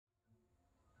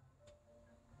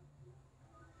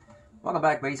Welcome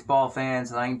back, baseball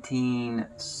fans.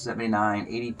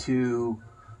 1979-82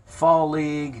 Fall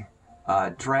League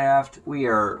draft. We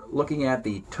are looking at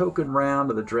the token round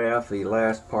of the draft, the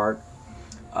last part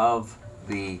of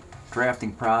the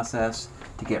drafting process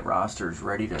to get rosters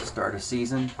ready to start a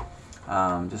season.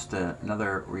 Just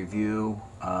another review,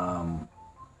 kind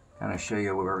of show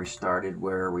you where we started,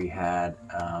 where we had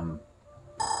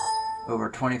over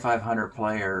 2,500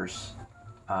 players.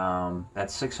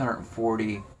 That's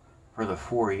 640 for the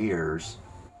 4 years.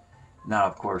 Now,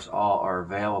 of course, all are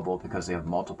available because they have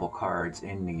multiple cards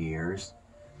in the years.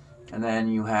 And then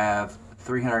you have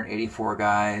 384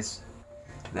 guys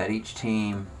that each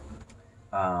team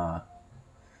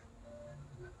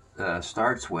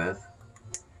starts with.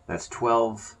 That's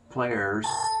 12 players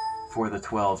for the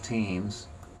 12 teams,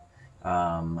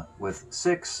 with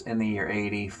 6 in the year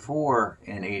 80, 4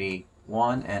 in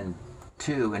 81, and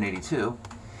 2 in 82.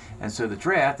 And so the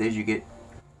draft is you get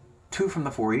 2 from the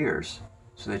 4 years,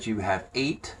 so that you have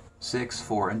 8, 6,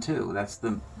 4, and 2. That's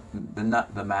the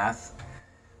math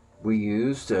we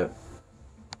use to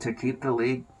keep the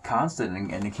league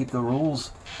constant and to keep the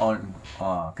rules on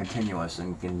continuous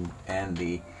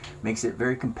and makes it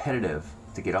very competitive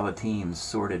to get all the teams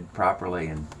sorted properly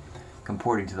and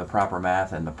comporting to the proper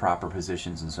math and the proper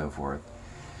positions and so forth.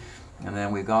 And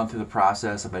then we've gone through the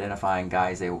process of identifying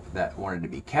guys that wanted to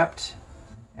be kept,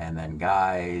 and then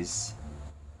guys.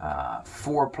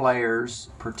 4 players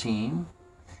per team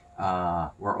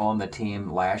were on the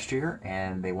team last year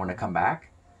and they want to come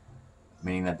back,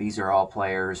 meaning that these are all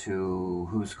players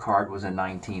whose card was in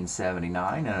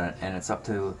 1979, and it's up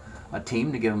to a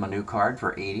team to give them a new card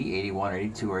for 80, 81,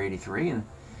 82, or 83.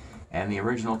 And the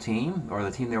original team, or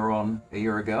the team they were on a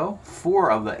year ago,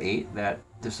 4 of the 8 that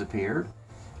disappeared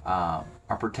are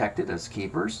protected as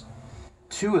keepers.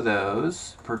 2 of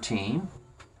those per team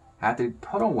have to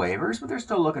put on waivers, but they're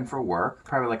still looking for work,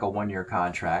 probably like a 1-year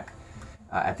contract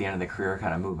at the end of the career,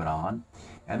 kind of moving on.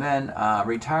 And then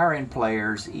retiring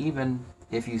players, even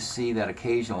if you see that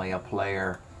occasionally a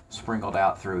player sprinkled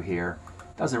out through here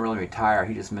doesn't really retire,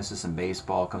 he just misses some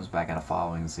baseball, comes back in the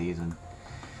following season.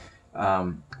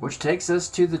 Which takes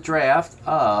us to the draft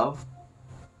of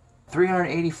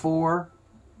 384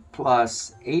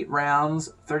 plus 8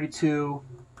 rounds, 32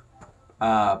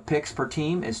 picks per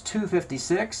team is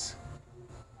 256.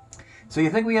 So you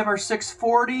think we have our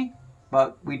 640,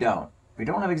 but we don't. We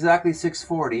don't have exactly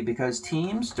 640 because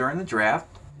teams during the draft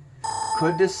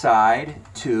could decide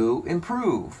to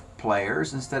improve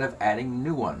players instead of adding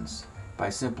new ones by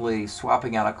simply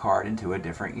swapping out a card into a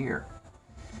different year.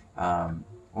 When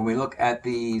we look at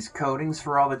these codings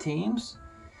for all the teams,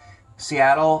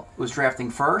 Seattle was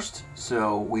drafting first,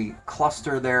 so we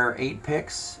cluster their 8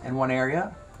 picks in one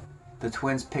area. The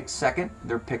Twins picked second.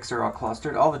 Their picks are all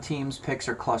clustered. All the teams' picks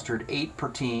are clustered, 8 per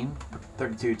team.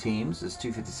 32 teams is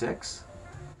 256.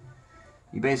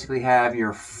 You basically have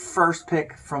your first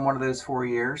pick from one of those 4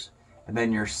 years, and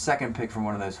then your second pick from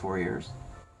one of those 4 years.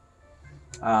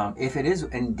 If it is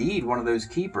indeed one of those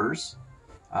keepers,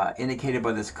 indicated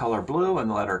by this color blue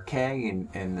and the letter K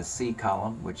in the C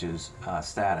column, which is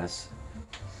status.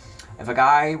 If a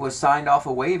guy was signed off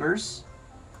of waivers,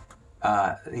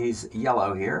 he's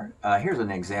yellow here. Here's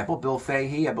an example. Bill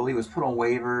Fahey, I believe, was put on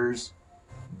waivers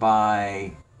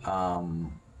by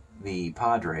the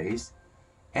Padres,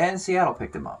 and Seattle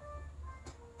picked him up.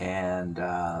 And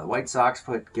the White Sox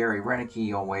put Gary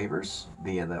Renicky on waivers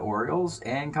via the Orioles,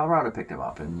 and Colorado picked him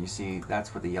up. And you see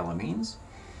that's what the yellow means.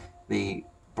 The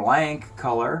blank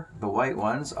color, the white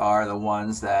ones, are the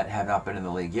ones that have not been in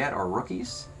the league yet, or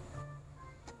rookies.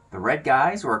 The red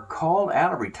guys were called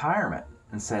out of retirement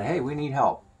and said, hey, we need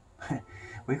help.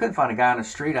 We couldn't find a guy on the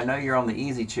street. I know you're on the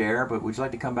easy chair, but would you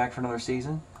like to come back for another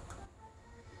season?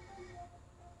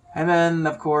 And then,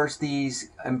 of course,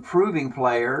 these improving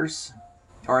players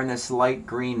are in this light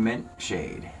green mint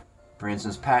shade. For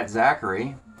instance, Pat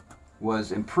Zachary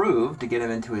was improved to get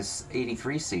him into his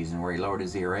 83 season, where he lowered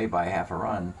his ERA by half a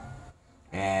run,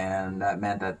 and that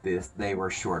meant that they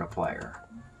were short a player.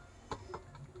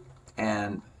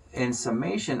 And in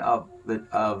summation of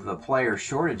the player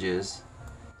shortages,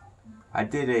 I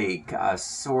did a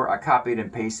sort. I copied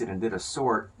and pasted and did a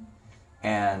sort,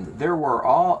 and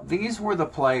these were the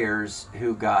players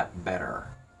who got better.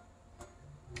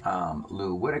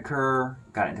 Lou Whitaker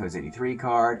got into his 83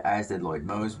 card, as did Lloyd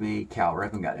Moseby. Cal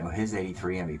Ripken got into his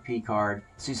 83 MVP card.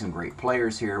 See some great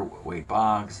players here. Wade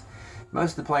Boggs.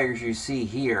 Most of the players you see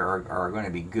here are going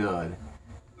to be good,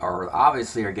 or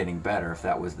obviously are getting better if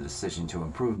that was the decision to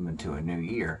improve them into a new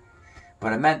year.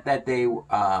 But it meant that they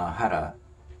had a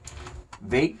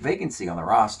vacancy on the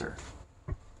roster.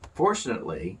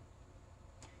 Fortunately,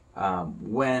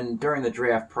 when during the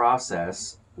draft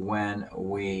process, when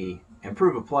we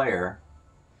improve a player,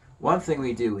 one thing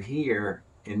we do here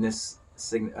in this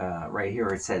right here,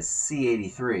 it says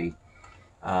C83,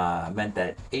 meant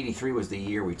that 83 was the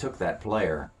year we took that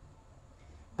player,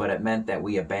 but it meant that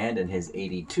we abandoned his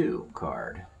 82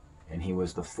 card, and he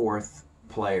was the 4th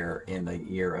player in the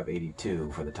year of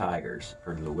 82 for the Tigers,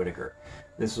 for Lou Whitaker.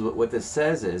 This is what this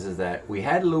says is that we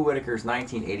had Lou Whitaker's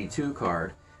 1982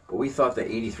 card, but we thought the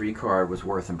 83 card was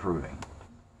worth improving.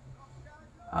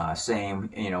 Same,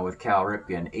 with Cal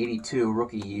Ripken, 82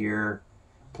 rookie year,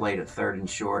 played at third and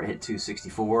short, hit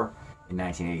 264. In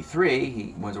 1983,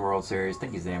 he wins a World Series. I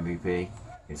think he's the MVP.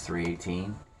 It's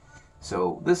 318.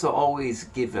 So this will always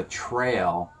give a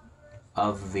trail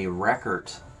of the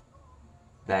record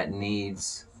that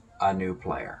needs a new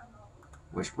player.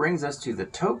 Which brings us to the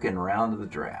token round of the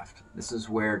draft. This is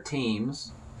where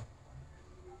teams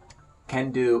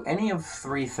can do any of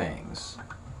 3 things.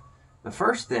 The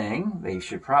first thing they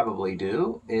should probably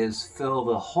do is fill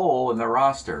the hole in the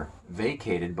roster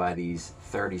vacated by these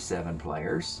 37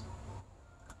 players.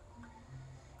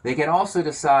 They can also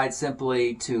decide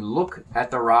simply to look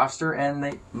at the roster,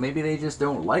 and maybe they just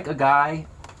don't like a guy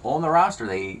on the roster.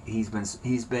 He's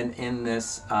been in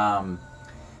this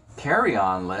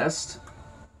carry-on list,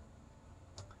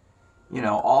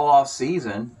 all off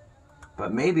season.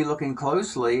 But maybe looking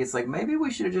closely, it's like maybe we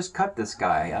should have just cut this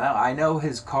guy. I know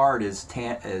his card is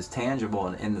tangible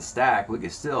and in the stack. We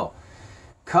could still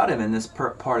cut him in this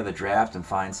part of the draft and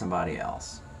find somebody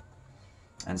else.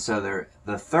 And so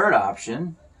the third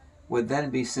option would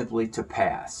then be simply to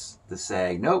pass, to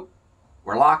say, nope,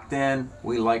 we're locked in.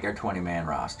 We like our 20-man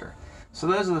roster. So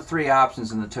those are the 3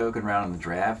 options in the token round of the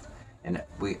draft. And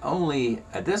we only,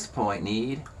 at this point,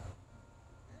 need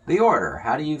the order.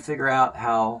 How do you figure out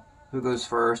who goes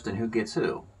first and who gets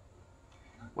who?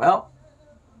 Well,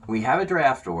 we have a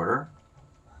draft order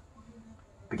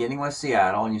beginning with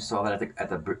Seattle, and you saw that at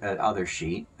the other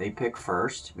sheet. They pick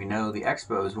first. We know the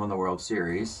Expos won the World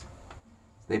Series.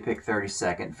 They pick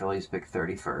 32nd. Phillies pick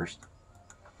 31st.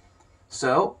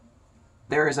 So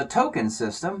there is a token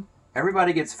system.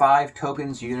 Everybody gets 5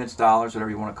 tokens, units, dollars,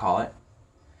 whatever you want to call it.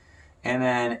 And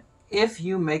then if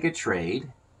you make a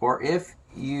trade, or if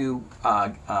you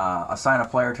assign a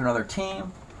player to another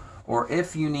team, or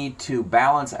if you need to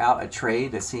balance out a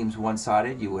trade that seems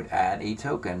one-sided, you would add a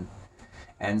token.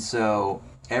 And so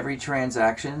every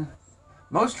transaction,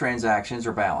 most transactions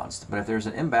are balanced, but if there's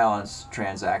an imbalanced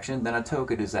transaction, then a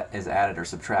token is added or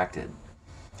subtracted.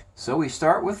 So we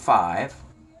start with 5.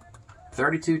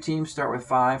 32 teams start with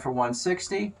 5 for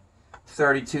 160.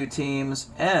 32 teams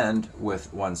end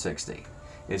with 160.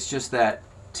 It's just that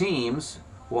teams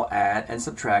will add and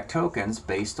subtract tokens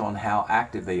based on how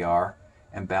active they are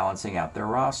and balancing out their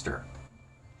roster.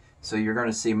 So you're going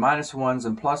to see -1s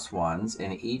and +1s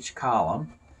in each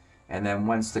column, and then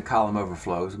once the column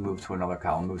overflows, move to another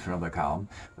column, move to another column.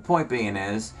 The point being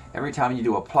is, every time you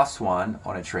do a +1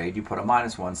 on a trade, you put a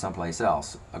 -1 someplace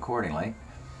else accordingly.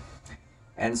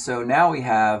 And so now we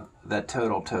have the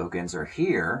total tokens are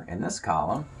here in this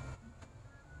column.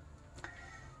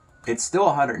 It's still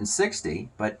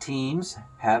 160, but teams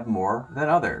have more than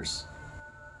others.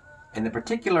 In the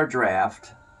particular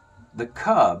draft, the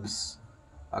Cubs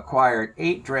acquired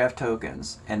 8 draft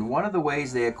tokens, and one of the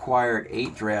ways they acquired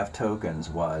 8 draft tokens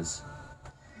was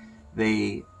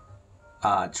they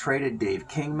traded Dave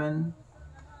Kingman,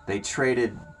 they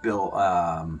traded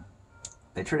Dave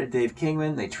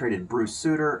Kingman, they traded Bruce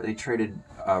Sutter, they traded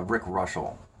Rick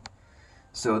Russell.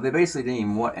 So they basically didn't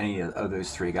even want any of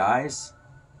those 3 guys.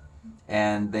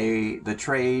 And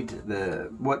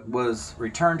what was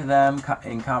returned to them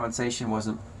in compensation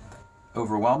wasn't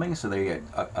overwhelming, so they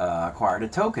acquired a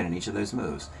token in each of those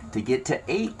moves. To get to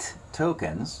 8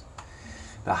 tokens,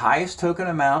 the highest token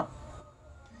amount,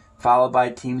 followed by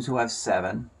teams who have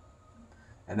 7,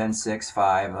 and then 6,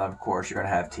 5, and of course you're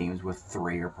going to have teams with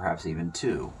 3 or perhaps even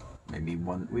 2. Maybe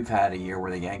 1. We've had a year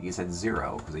where the Yankees had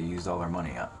 0 because they used all their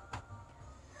money up.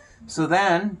 So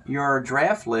then your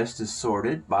draft list is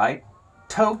sorted by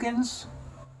tokens,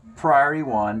 priority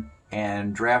 1,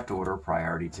 and draft order,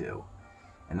 priority 2.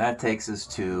 And that takes us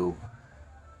to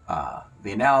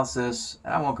the analysis.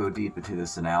 And I won't go deep into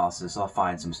this analysis. I'll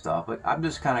find some stuff, but I'm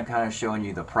just kind of showing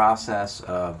you the process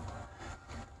of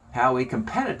how we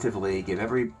competitively give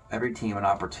every team an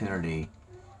opportunity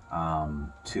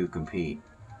to compete.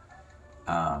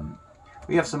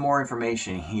 We have some more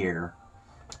information here.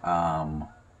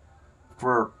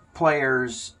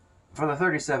 For the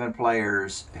 37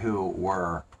 players who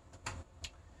were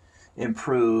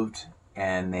improved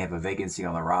and they have a vacancy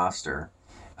on the roster,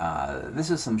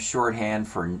 This is some shorthand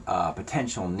for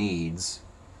potential needs.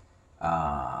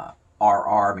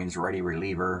 RR means ready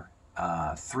reliever.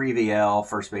 3VL,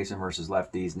 first baseman versus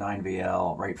lefties.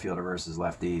 9VL, right fielder versus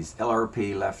lefties.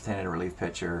 LRP, left-handed relief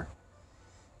pitcher.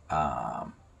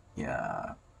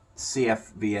 Yeah,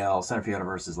 CFVL, center fielder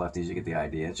versus lefties. You get the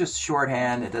idea. It's just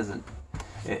shorthand. It doesn't.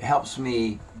 It helps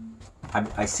me.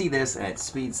 I see this and it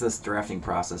speeds this drafting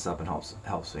process up and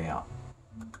helps me out.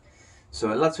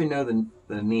 So it lets me know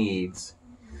the needs.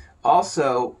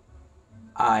 Also,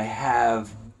 I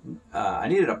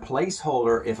needed a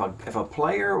placeholder if a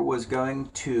player was going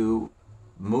to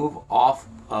move off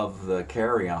of the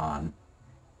carry-on.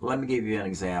 Let me give you an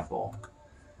example.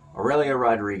 Aurelio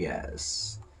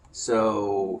Rodriguez.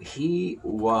 So he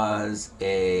was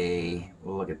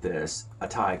look at this, a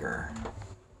Tiger.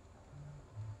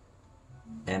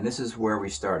 And this is where we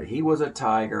started. He was a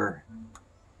Tiger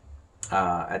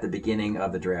at the beginning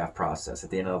of the draft process, at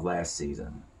the end of last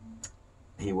season.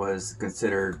 He was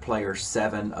considered player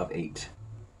 7 of 8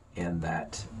 in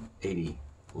that 80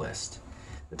 list.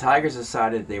 The Tigers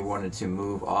decided they wanted to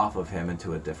move off of him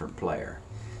into a different player.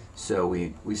 So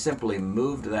we simply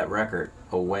moved that record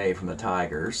away from the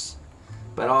Tigers,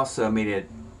 but also made it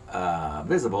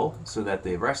visible so that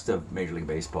the rest of Major League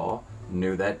Baseball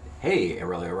knew that, hey,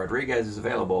 Aurelio Rodriguez is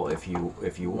available if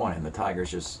you want him. The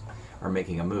Tigers just are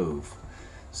making a move.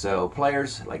 So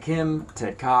players like him,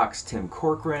 Ted Cox, Tim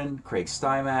Corcoran, Craig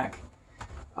Stymack,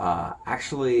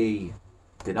 actually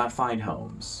did not find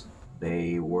homes.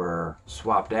 They were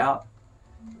swapped out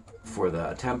for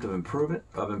the attempt of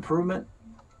improvement,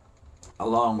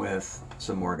 along with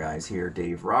some more guys here: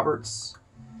 Dave Roberts,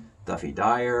 Duffy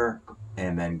Dyer,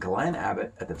 and then Glenn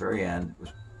Abbott at the very end was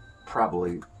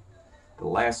probably the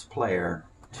last player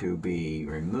to be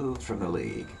removed from the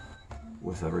league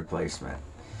with a replacement.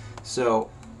 So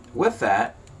with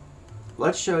that,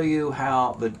 let's show you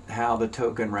how the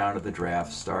token round of the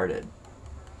draft started.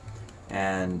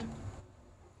 And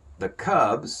the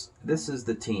Cubs, this is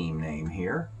the team name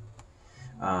here.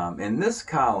 In this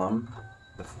column,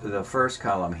 the first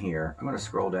column here, I'm going to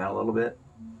scroll down a little bit.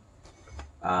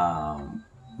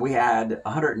 We had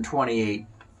 128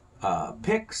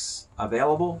 picks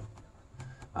available.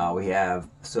 We have,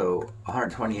 so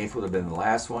 128th would have been the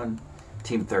last one.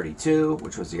 Team 32,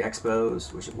 which was the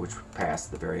Expos, which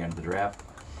passed at the very end of the draft.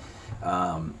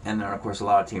 And then, of course, a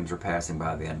lot of teams were passing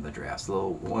by the end of the draft.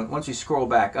 So once you scroll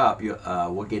back up,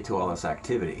 we'll get to all this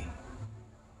activity.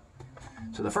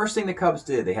 So the first thing the Cubs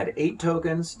did, they had 8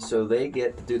 tokens, so they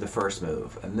get to do the first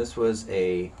move. And this was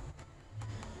a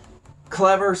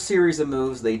clever series of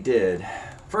moves they did.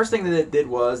 First thing that it did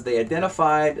was they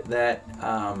identified that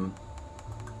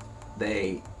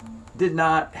they did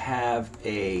not have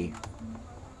a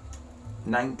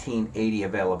 1980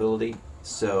 availability,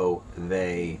 so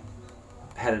they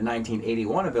had a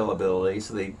 1981 availability.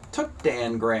 So they took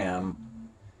Dan Graham.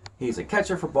 He's a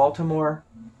catcher for Baltimore,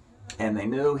 and they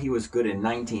knew he was good in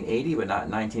 1980 but not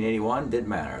in 1981. Didn't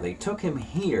matter. They took him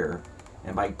here,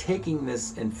 and by taking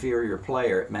this inferior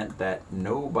player, it meant that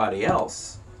nobody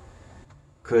else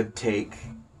could take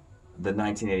the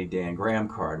 1980 Dan Graham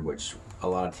card, which a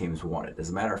lot of teams wanted. As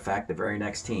a matter of fact, the very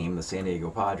next team, the San Diego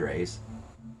Padres,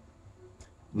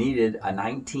 needed a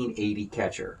 1980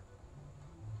 catcher,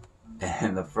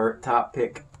 and the first top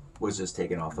pick was just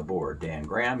taken off the board, Dan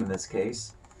Graham in this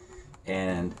case,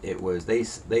 and it was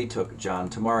they took John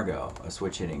Tamargo, a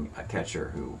switch hitting catcher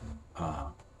who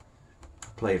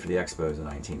played for the Expos in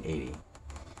 1980.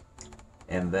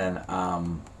 And then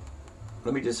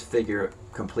let me just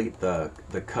complete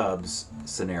the Cubs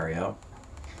scenario.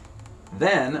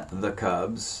 Then the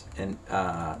Cubs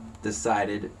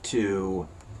decided to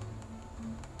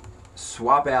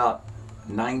swap out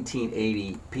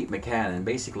 1980 Pete McCannon,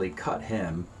 basically cut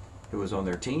him, who was on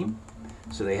their team.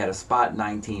 So they had a spot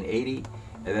 1980,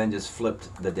 and then just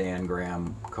flipped the Dan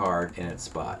Graham card in its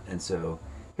spot. And so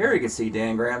here you can see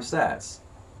Dan Graham's stats.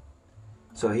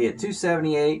 So he had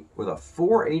 278 with a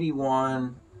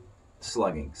 481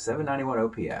 slugging, 791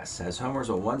 OPS, has homers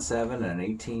on 17 and an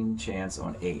 18 chance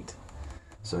on 8.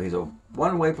 So he's a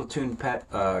one-way platoon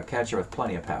catcher with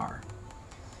plenty of power.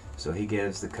 So he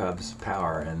gives the Cubs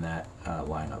power in that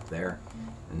lineup there.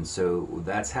 And so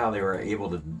that's how they were able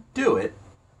to do it,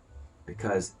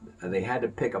 because they had to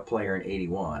pick a player in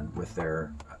 81 with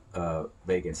their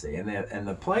vacancy. And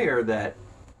the player that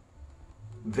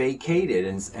vacated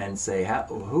and say,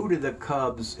 who did the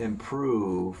Cubs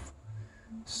improve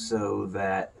so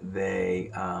that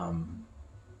they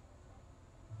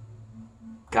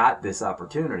got this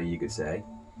opportunity, you could say,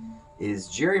 is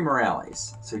Jerry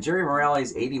Morales. So Jerry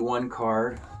Morales' 81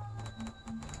 card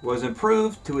was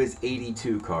improved to his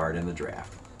 82 card in the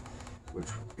draft, which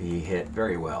he hit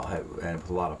very well and with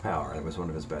a lot of power. It was one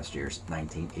of his best years,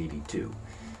 1982.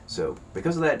 So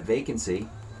because of that vacancy,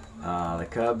 the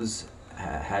Cubs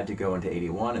had to go into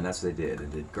 81, and that's what they did.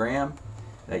 They did Graham.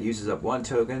 That uses up 1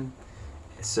 token.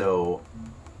 So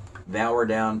now we're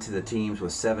down to the teams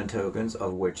with 7 tokens,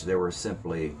 of which there were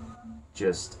simply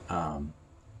just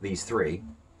these 3.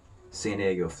 San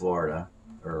Diego, Florida,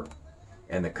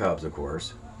 and the Cubs, of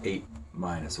course. 8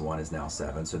 minus 1 is now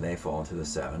 7, so they fall into the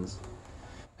 7s.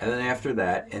 And then after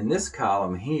that, in this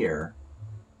column here,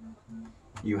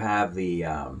 you have the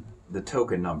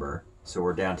token number. So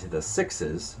we're down to the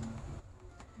 6s.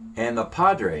 And the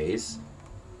Padres,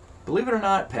 believe it or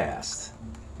not, passed.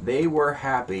 They were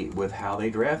happy with how they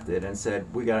drafted and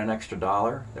said, we got an extra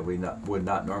 $1 that we would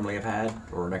not normally have had,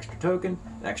 or an extra token,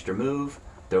 an extra move.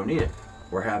 Don't need it.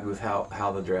 We're happy with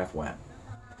how the draft went.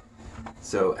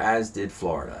 So, as did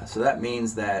Florida. So that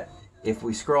means that if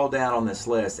we scroll down on this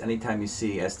list, anytime you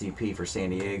see SDP for San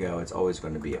Diego, it's always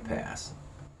going to be a pass.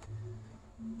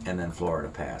 And then Florida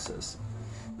passes.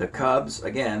 The Cubs,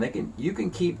 again, you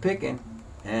can keep picking.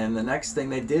 And the next thing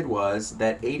they did was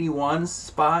that 81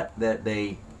 spot that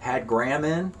they had Graham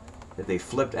in, that they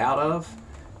flipped out of,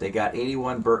 they got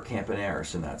 81 Burt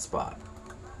Campaneris in that spot.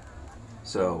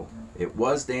 So it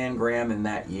was Dan Graham in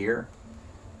that year.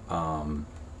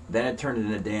 Then it turned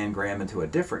into Dan Graham into a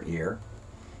different year.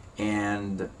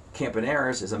 And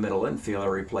Campaneris is a middle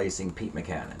infielder replacing Pete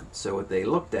Mackanin. So what they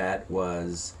looked at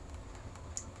was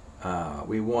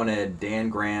we wanted Dan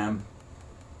Graham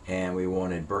and we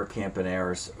wanted Burt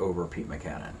Campaneris over Pete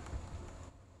Mackanin.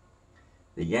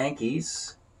 The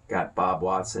Yankees got Bob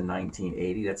Watson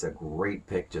 1980. That's a great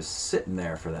pick just sitting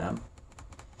there for them.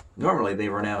 Normally they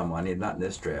run out of money, not in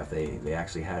this draft. They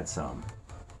actually had some.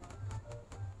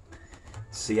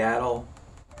 Seattle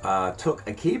took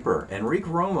a keeper, Enrique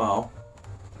Romo,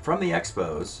 from the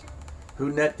Expos,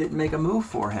 who didn't make a move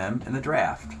for him in the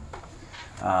draft.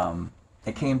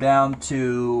 It came down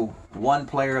to one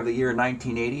player of the year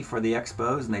 1980 for the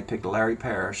Expos, and they picked Larry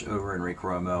Parrish over Enrique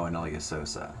Romo and Elias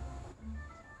Sosa.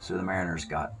 So the Mariners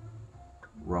got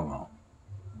Romo.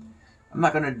 I'm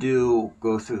not going to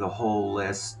go through the whole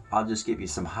list. I'll just give you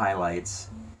some highlights.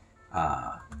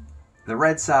 The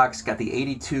Red Sox got the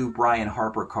 82 Brian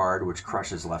Harper card, which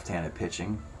crushes left-handed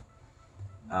pitching.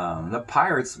 The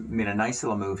Pirates made a nice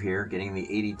little move here, getting the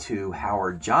 82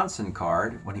 Howard Johnson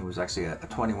card when he was actually a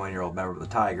 21-year-old member of the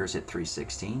Tigers at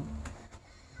 316.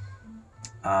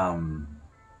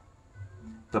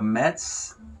 The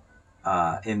Mets,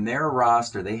 in their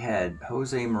roster, they had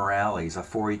Jose Morales, a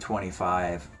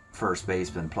 4.25 first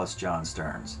baseman, plus John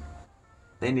Stearns.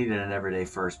 They needed an everyday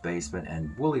first baseman,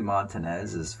 and Willie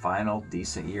Montanez's final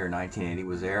decent year, 1980,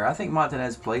 was there. I think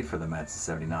Montanez played for the Mets in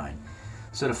 79.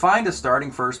 So to find a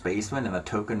starting first baseman in the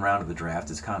token round of the draft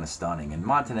is kind of stunning. And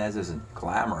Montanez isn't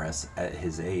glamorous at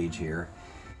his age here.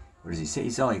 What does he say?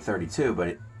 He's only 32,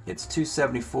 but it's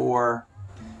 274,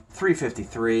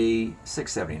 353,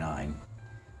 679.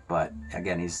 But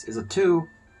again, he's a 2,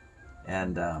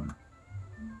 and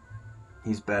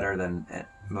he's better than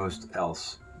most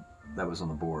else that was on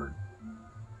the board.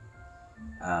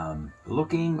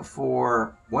 Looking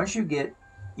for, once you get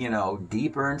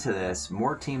deeper into this,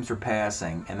 more teams are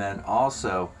passing, and then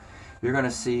also you're going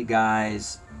to see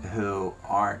guys who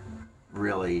aren't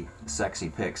really sexy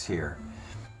picks here.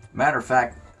 Matter of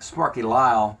fact, Sparky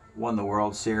Lyle won the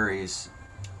World Series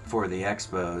for the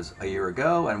Expos a year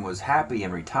ago and was happy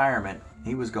in retirement.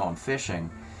 He was going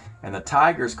fishing, and the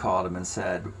Tigers called him and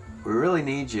said, we really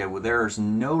need you. There's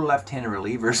no left-handed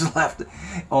relievers left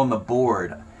on the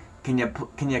board. Can you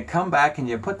come back? Can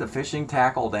you put the fishing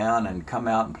tackle down and come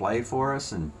out and play for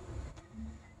us? And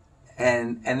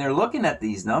they're looking at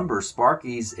these numbers.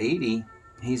 Sparky's 80.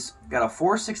 He's got a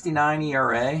 4.69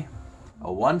 ERA, a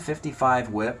 1.55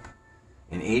 WHIP.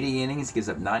 In 80 innings, gives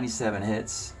up 97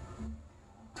 hits,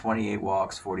 28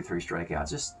 walks, 43 strikeouts.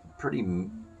 Just pretty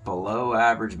below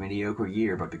average, mediocre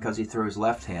year. But because he throws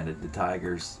left-handed, the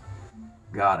Tigers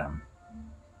got him.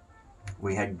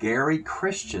 We had Gary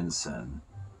Christensen.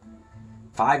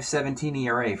 5.17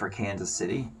 ERA for Kansas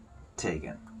City,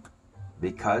 taken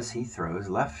because he throws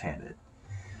left-handed.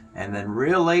 And then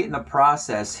real late in the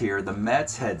process here, the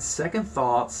Mets had second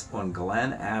thoughts on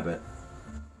Glenn Abbott,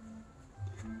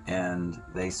 and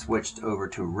they switched over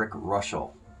to Rick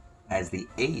Russell as the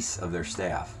ace of their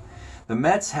staff. The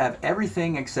Mets have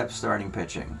everything except starting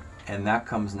pitching, and that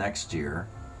comes next year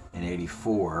in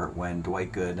 '84 when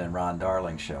Dwight Gooden and Ron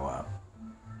Darling show up.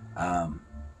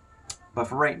 But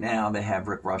for right now, they have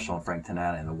Rick Russell and Frank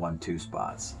Tanana in the 1-2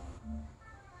 spots.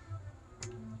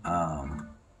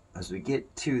 as we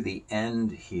get to the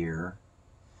end here,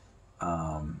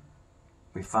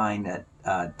 we find that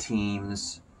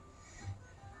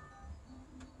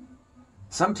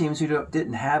some teams who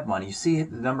didn't have money, you see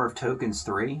the number of tokens,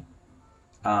 3.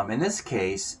 In this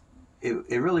case,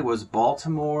 it really was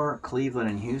Baltimore, Cleveland,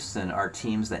 and Houston are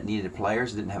teams that needed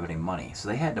players, didn't have any money, so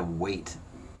they had to wait.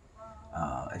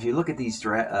 If you look at these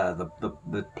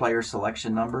the player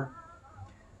selection number,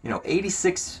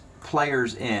 86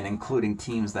 players including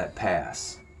teams that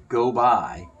pass, go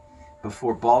by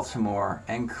before Baltimore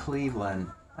and Cleveland,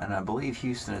 and I believe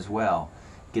Houston as well,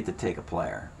 get to take a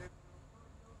player.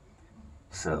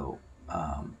 So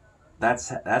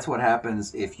that's what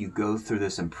happens if you go through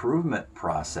this improvement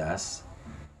process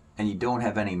and you don't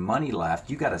have any money left.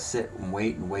 You got to sit and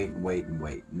wait and wait and wait and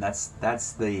wait. And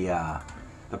that's the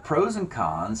pros and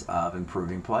cons of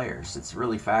improving players. It's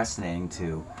really fascinating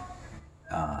to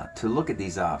look at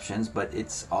these options, but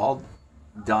it's all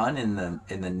done in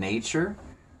the nature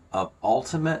of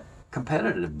ultimate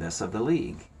competitiveness of the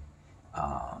league.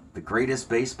 The greatest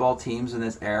baseball teams in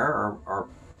this era are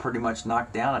pretty much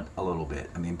knocked down a little bit.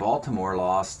 I mean, Baltimore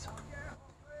lost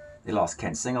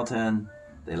Ken Singleton.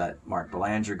 They let Mark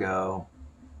Belanger go.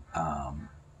 And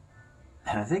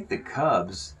I think the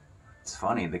Cubs, it's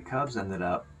funny, the Cubs ended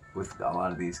up with a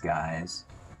lot of these guys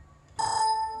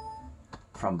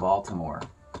from Baltimore.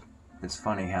 It's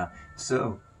funny how.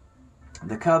 So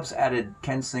the Cubs added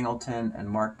Ken Singleton and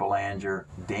Mark Belanger.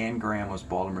 Dan Graham was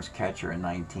Baltimore's catcher in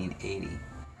 1980.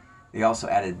 They also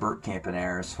added Bert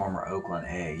Campaneris, former Oakland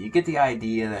A. You get the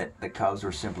idea that the Cubs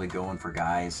were simply going for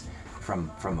guys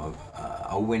from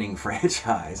a winning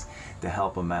franchise to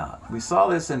help them out. We saw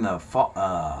this in the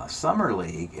summer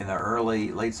league in the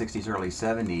late 60s, early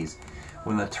 70s,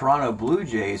 when the Toronto Blue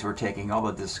Jays were taking all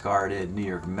the discarded New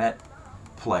York Met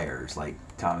players like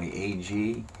Tommy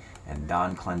A.G. and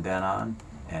Don Clendenon,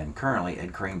 and currently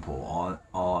Ed Kranepool,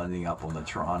 all ending up on the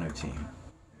Toronto team.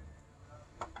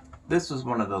 This was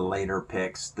one of the later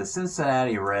picks. The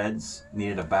Cincinnati Reds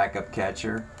needed a backup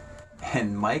catcher,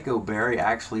 and Mike O'Berry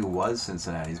actually was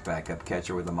Cincinnati's backup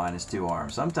catcher with a -2 arm.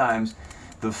 Sometimes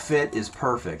the fit is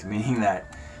perfect, meaning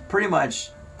that pretty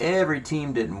much every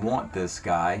team didn't want this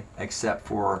guy except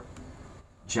for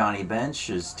Johnny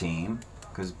Bench's team,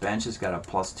 because Bench has got a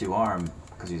 +2 arm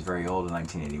because he's very old in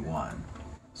 1981.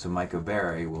 So Mike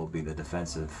O'Berry will be the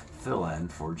defensive fill-in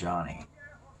for Johnny.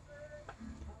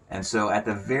 And so at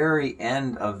the very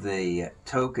end of the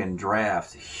token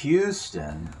draft,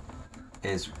 Houston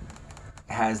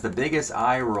has the biggest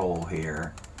eye roll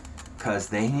here because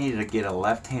they needed to get a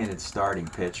left-handed starting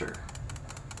pitcher.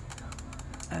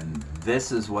 And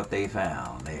this is what they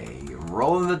found. They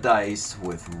rolling the dice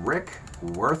with Rick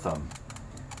Wortham,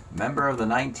 member of the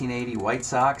 1980 White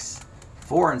Sox,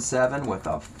 4-7 with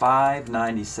a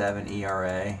 5.97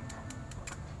 ERA.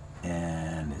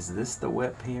 And is this the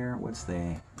whip here? What's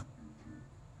the...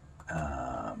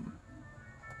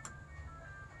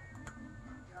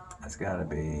 that's got to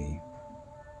be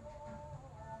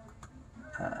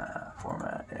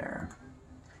format there.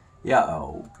 Yeah,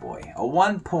 oh boy. A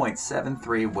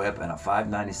 1.73 whip and a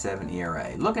 5.97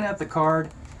 ERA. Looking at the card,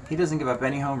 he doesn't give up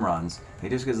any home runs. He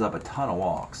just gives up a ton of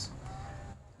walks.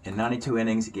 In 92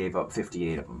 innings, he gave up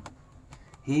 58 of them.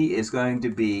 He is going to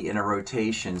be in a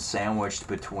rotation sandwiched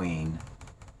between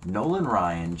Nolan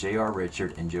Ryan, J.R.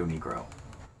 Richard, and Joe Negro.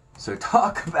 So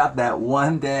talk about that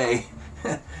one day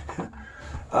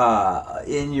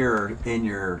in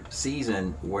your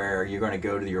season where you're going to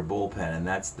go to your bullpen, and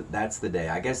that's the day.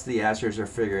 I guess the Astros are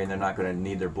figuring they're not going to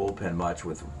need their bullpen much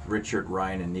with Richard,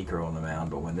 Ryan, and Negro on the mound,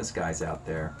 but when this guy's out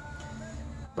there,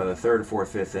 by the 3rd, 4th,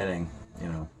 5th inning,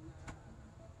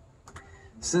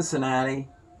 Cincinnati,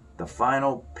 the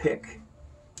final pick,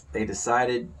 they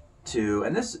decided to,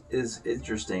 and this is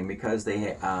interesting because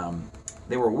they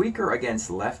were weaker against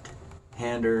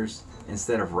left-handers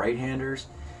instead of right-handers.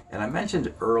 And I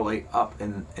mentioned early up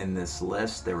in this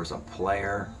list, there was a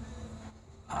player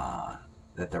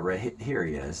here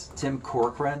he is, Tim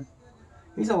Corcoran.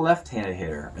 He's a left-handed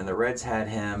hitter, and the Reds had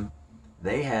him.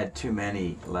 They had too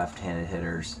many left-handed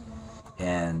hitters,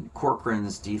 and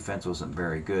Corcoran's defense wasn't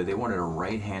very good. They wanted a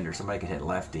right-hander, somebody could hit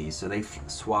lefties, so they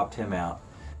swapped him out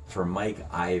for Mike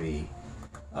Ivy.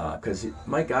 Because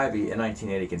Mike Ivy in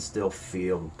 1980 can still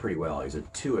field pretty well. He's a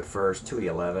 2 at first,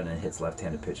 2-11, and hits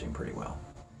left-handed pitching pretty well.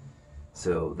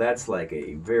 So that's like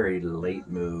a very late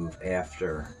move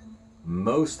after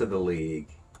most of the league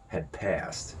had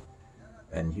passed.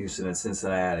 And Houston and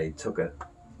Cincinnati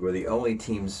were the only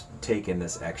teams taking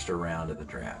this extra round of the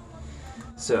draft.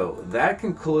 So that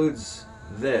concludes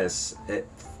this.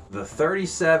 The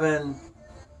 37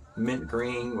 mint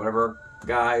green, whatever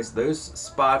guys, those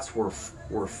spots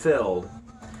were filled,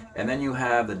 and then you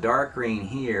have the dark green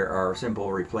here are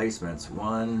simple replacements.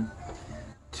 1,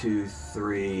 2,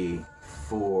 3,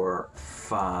 4,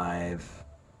 5,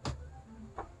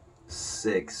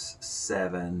 6,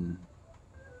 7,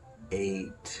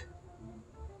 8,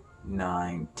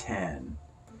 9, 10.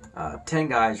 10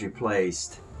 guys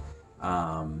replaced.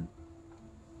 7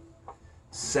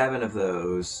 of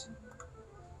those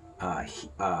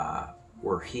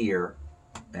were here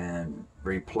and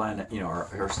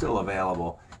are still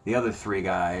available. The other 3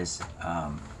 guys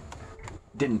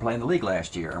didn't play in the league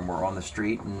last year and were on the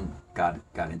street and got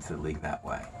into the league that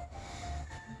way.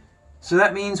 So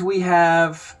that means we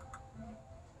have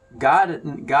got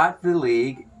the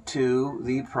league to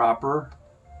the proper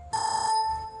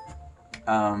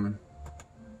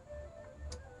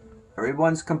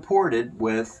everyone's comported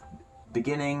with,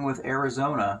 beginning with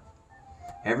Arizona.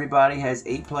 Everybody has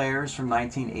 8 players from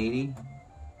 1980,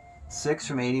 6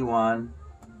 from 81,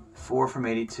 4 from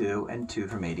 82, and 2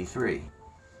 from 83.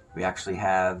 We actually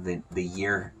have the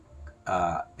year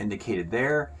indicated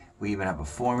there. We even have a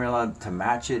formula to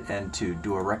match it and to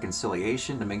do a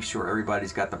reconciliation to make sure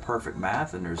everybody's got the perfect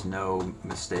math and there's no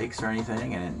mistakes or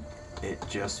anything, and it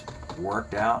just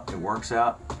worked out. It works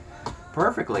out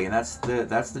perfectly, and that's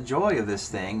the joy of this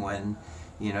thing, when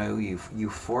you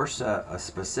force a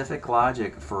specific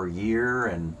logic for a year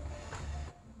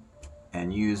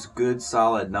and use good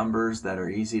solid numbers that are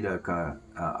easy to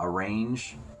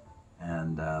arrange,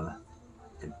 and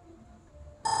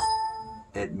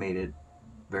it made it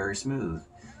very smooth.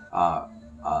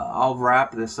 I'll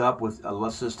wrap this up with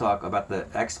let's just talk about the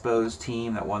Expos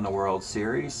team that won the World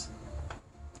Series.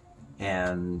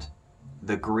 And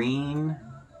the green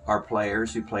are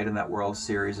players who played in that World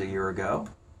Series a year ago.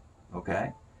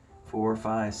 Okay, 4,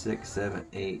 5, 6, 7,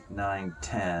 8, 9,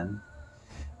 10.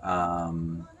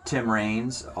 Tim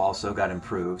Raines also got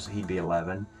improved, so he'd be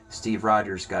 11. Steve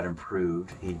Rogers got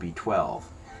improved, he'd be 12.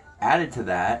 Added to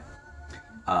that,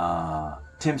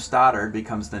 Tim Stoddard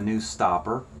becomes the new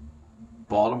stopper.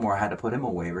 Baltimore had to put him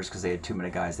on waivers because they had too many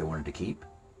guys they wanted to keep.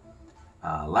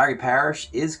 Larry Parrish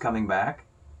is coming back.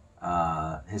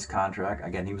 His contract,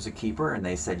 again, he was a keeper, and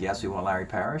they said, yes, we want Larry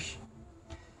Parrish.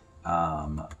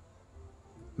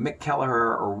 Mick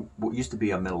Kelleher, or what used to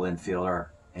be a middle infielder,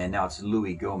 and now it's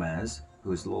Louis Gomez,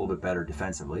 who's a little bit better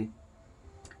defensively.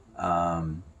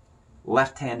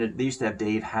 Left-handed, they used to have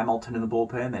Dave Hamilton in the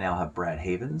bullpen. They now have Brad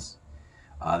Havens.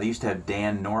 They used to have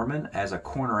Dan Norman as a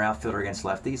corner outfielder against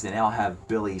lefties. They now have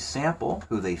Billy Sample,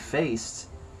 who they faced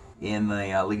in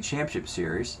the League Championship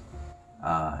Series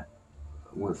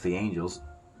with the Angels.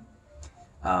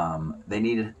 They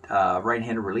needed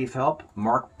right-handed relief help.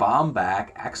 Mark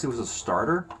Bombach actually was a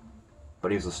starter,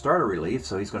 but he was a starter relief,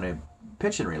 so he's going to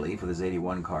pitch in relief with his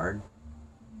 81 card.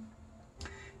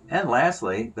 And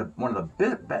lastly, one of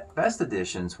the best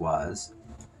additions was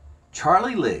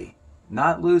Charlie Lee.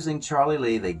 Not losing Charlie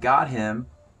Lee, they got him.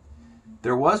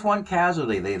 There was one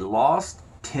casualty. They lost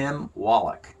Tim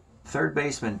Wallach. Third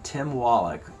baseman Tim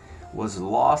Wallach was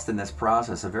lost in this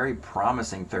process, a very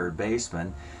promising third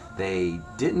baseman. They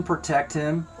didn't protect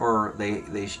him, or they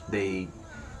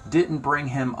didn't bring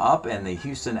him up, and the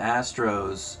Houston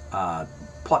Astros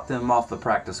plucked him off the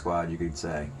practice squad, you could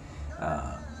say,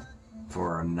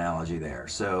 for an analogy there.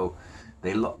 So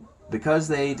because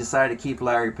they decided to keep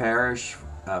Larry Parrish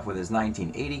with his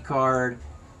 1980 card,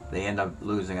 they end up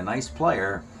losing a nice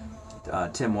player,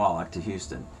 Tim Wallach, to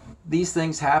Houston. These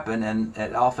things happen, and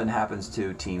it often happens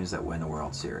to teams that win the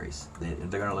World Series.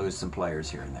 They're going to lose some players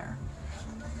here and there.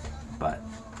 But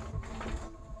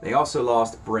they also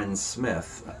lost Bryn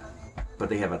Smith, but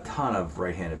they have a ton of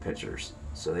right-handed pitchers.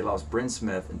 So they lost Bryn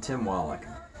Smith and Tim Wallach.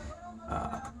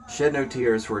 Shed no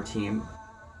tears for a team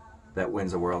that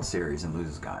wins a World Series and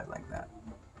loses guys like that.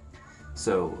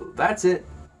 So that's it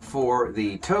for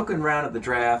the token round of the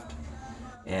draft.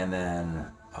 And then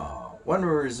when we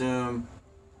resume,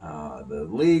 the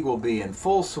league will be in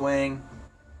full swing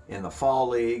in the fall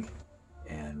league,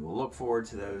 and we'll look forward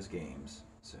to those games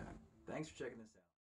soon. Thanks for checking this out.